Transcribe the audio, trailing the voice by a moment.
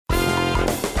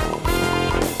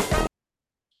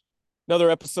Another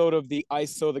episode of the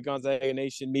ISO, the Gonzaga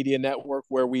Nation Media Network,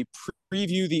 where we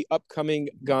preview the upcoming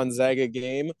Gonzaga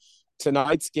game.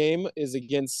 Tonight's game is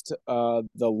against the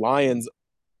Lions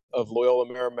of Loyola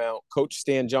Marymount. Coach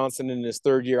Stan Johnson, in his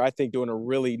third year, I think doing a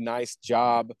really nice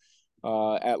job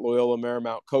at Loyola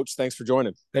Marymount. Coach, thanks for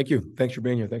joining. Thank you. Thanks for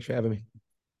being here. Thanks for having me.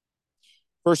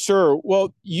 For sure.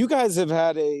 Well, you guys have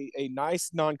had a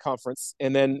nice non-conference,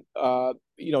 and then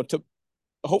to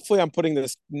hopefully I'm putting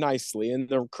this nicely in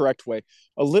the correct way,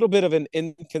 a little bit of an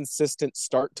inconsistent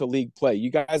start to league play.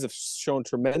 You guys have shown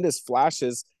tremendous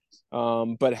flashes,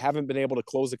 but haven't been able to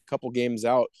close a couple games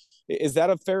out. Is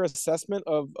that a fair assessment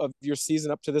of your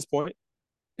season up to this point?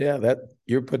 Yeah, that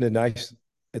you're putting it nice.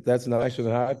 That's nicer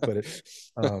than I put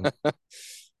it.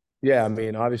 Yeah, I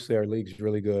mean, obviously our league's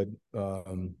really good.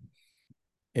 And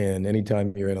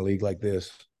anytime you're in a league like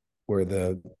this where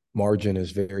the margin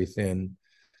is very thin,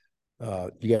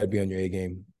 you got to be on your A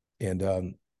game. And,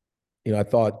 I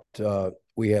thought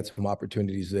we had some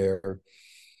opportunities there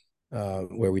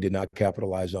where we did not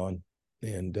capitalize on.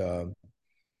 And,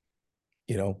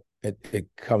 it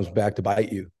comes back to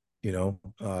bite you,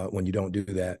 when you don't do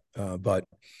that. But,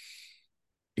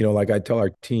 like I tell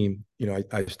our team,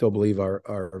 I still believe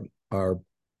our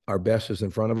best is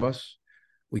in front of us.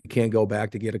 We can't go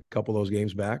back to get a couple of those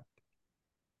games back,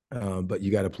 but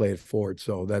you got to play it forward.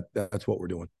 So that's what we're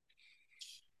doing.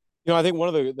 I think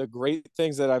one of the great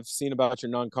things that I've seen about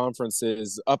your non-conference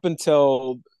is up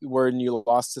until when you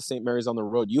lost to St. Mary's on the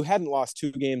road, you hadn't lost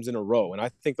two games in a row. And I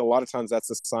think a lot of times that's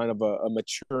a sign of a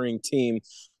maturing team,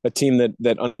 a team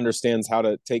that understands how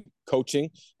to take coaching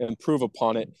and improve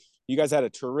upon it. You guys had a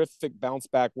terrific bounce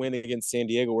back win against San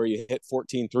Diego where you hit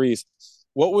 14 threes.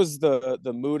 What was the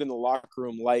mood in the locker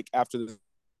room like after the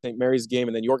St. Mary's game,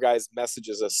 and then your guys' message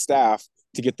as a staff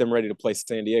to get them ready to play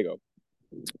San Diego?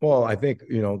 Well, I think,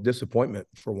 disappointment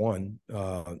for one.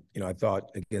 I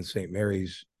thought against St.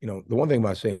 Mary's, the one thing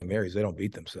about St. Mary's, they don't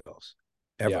beat themselves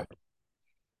ever.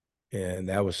 Yeah. And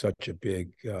that was such a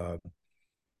big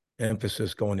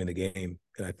emphasis going in the game.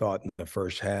 And I thought in the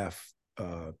first half,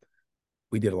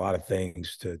 we did a lot of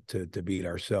things to beat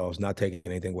ourselves, not taking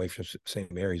anything away from St.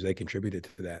 Mary's. They contributed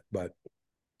to that. But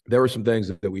there were some things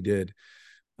that we did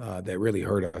that really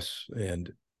hurt us.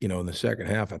 And, in the second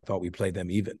half, I thought we played them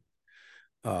even.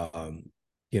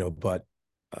 But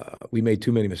we made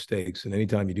too many mistakes. And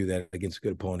anytime you do that against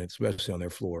good opponents, especially on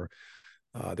their floor,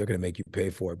 they're going to make you pay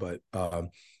for it. But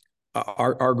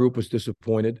our group was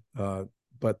disappointed.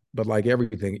 But like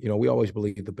everything, we always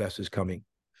believe the best is coming.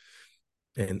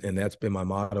 And that's been my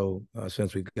motto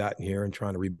since we've gotten here and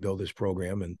trying to rebuild this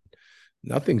program. And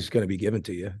nothing's going to be given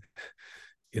to you.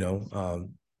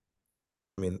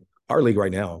 Our league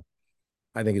right now,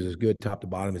 I think, is as good top to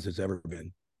bottom as it's ever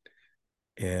been.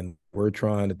 And we're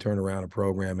trying to turn around a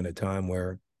program in a time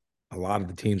where a lot of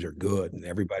the teams are good and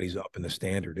everybody's up in the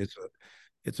standard.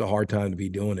 It's a hard time to be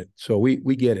doing it. So we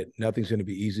get it. Nothing's going to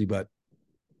be easy, but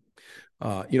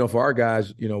for our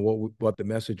guys, what the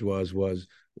message was,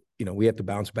 we have to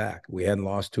bounce back. We hadn't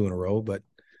lost two in a row, but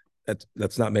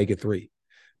let's not make it three.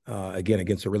 Again,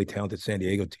 against a really talented San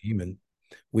Diego team. And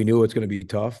we knew it's going to be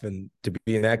tough. And to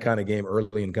be in that kind of game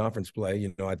early in conference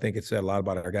play, I think it said a lot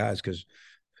about our guys because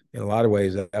in a lot of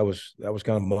ways that was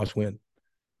kind of a must win.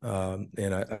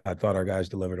 And I thought our guys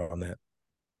delivered on that.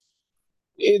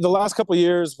 The last couple of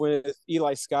years with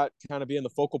Eli Scott kind of being the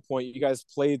focal point, you guys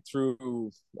played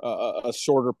through a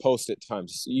shorter post at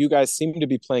times. You guys seem to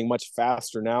be playing much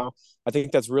faster now. I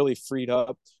think that's really freed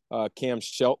up Cam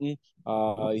Shelton.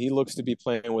 He looks to be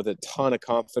playing with a ton of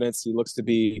confidence. He looks to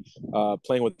be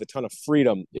playing with a ton of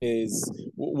freedom.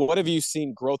 What have you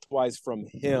seen growth-wise from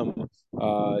him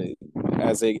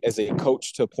as a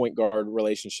coach to point guard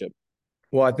relationship?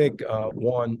 Well, I think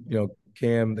one,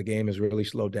 Cam, the game has really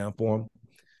slowed down for him.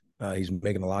 He's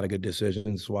making a lot of good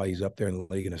decisions while he's up there in the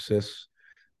league in assists.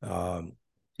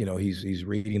 He's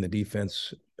reading the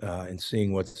defense and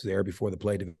seeing what's there before the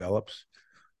play develops.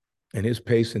 And his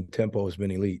pace and tempo has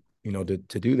been elite.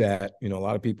 To do that, a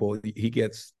lot of people, he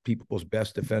gets people's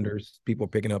best defenders, people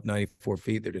picking up 94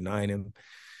 feet, they're denying him.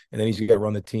 And then he's got to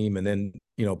run the team and then,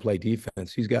 play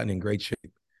defense. He's gotten in great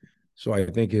shape. So I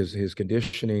think his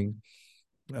conditioning,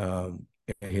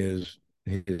 his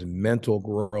mental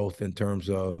growth in terms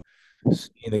of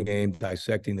seeing the game,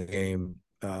 dissecting the game,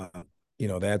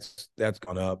 that's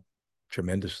gone up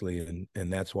tremendously,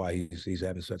 and that's why he's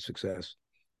having such success.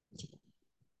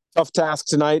 Tough task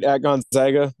tonight at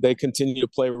Gonzaga. They continue to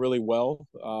play really well.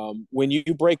 When you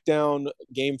break down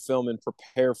game film and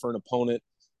prepare for an opponent,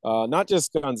 not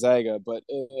just Gonzaga, but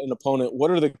an opponent,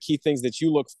 what are the key things that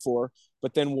you look for?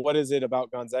 But then what is it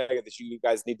about Gonzaga that you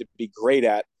guys need to be great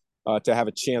at to have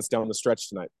a chance down the stretch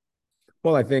tonight?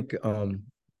 Well, I think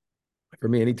for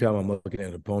me, anytime I'm looking at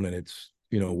an opponent, it's,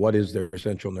 what is their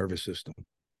central nervous system?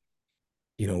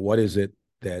 What is it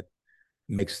that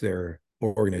makes their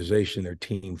organization, their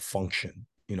team function?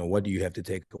 What do you have to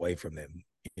take away from them?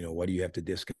 What do you have to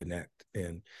disconnect?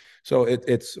 And so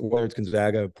it's whether it's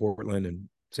Gonzaga, Portland, and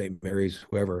St. Mary's,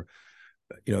 whoever,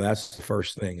 that's the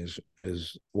first thing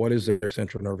is what is their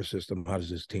central nervous system? How does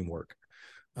this team work?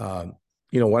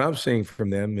 What I'm seeing from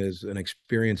them is an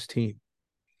experienced team,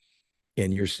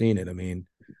 and you're seeing it. I mean,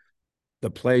 the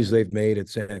plays they've made at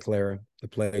Santa Clara, the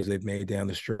plays they've made down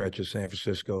the stretch of San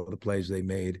Francisco, the plays they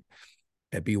made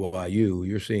at BYU,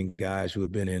 you're seeing guys who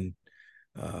have been in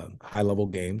high-level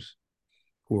games,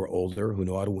 who are older, who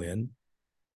know how to win,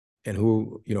 and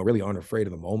who, really aren't afraid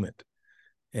of the moment.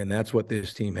 And that's what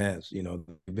this team has.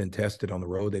 They've been tested on the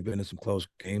road. They've been in some close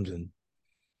games, and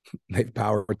they've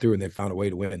powered through, and they've found a way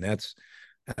to win. And that's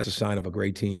a sign of a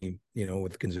great team.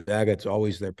 With Gonzaga, it's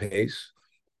always their pace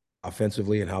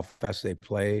offensively and how fast they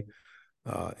play.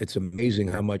 It's amazing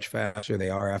how much faster they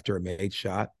are after a made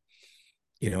shot,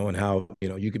 and how,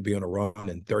 you could be on a run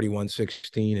and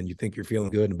 31-16 and you think you're feeling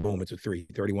good, and boom, it's a three,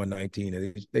 31-19.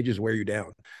 And they just wear you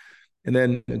down. And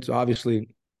then it's obviously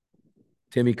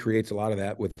Timmy creates a lot of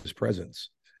that with his presence.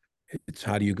 It's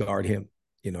how do you guard him?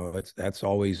 That's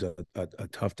always a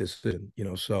tough decision,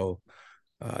 so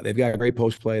they've got great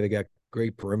post play. They got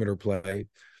great perimeter play,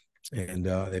 and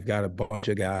they've got a bunch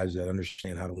of guys that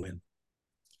understand how to win.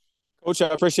 Coach, I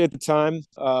appreciate the time.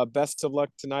 Best of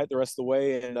luck tonight, the rest of the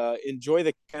way, and enjoy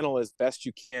the kennel as best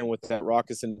you can with that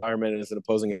raucous environment and as an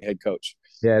opposing head coach.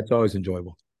 Yeah, it's always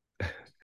enjoyable.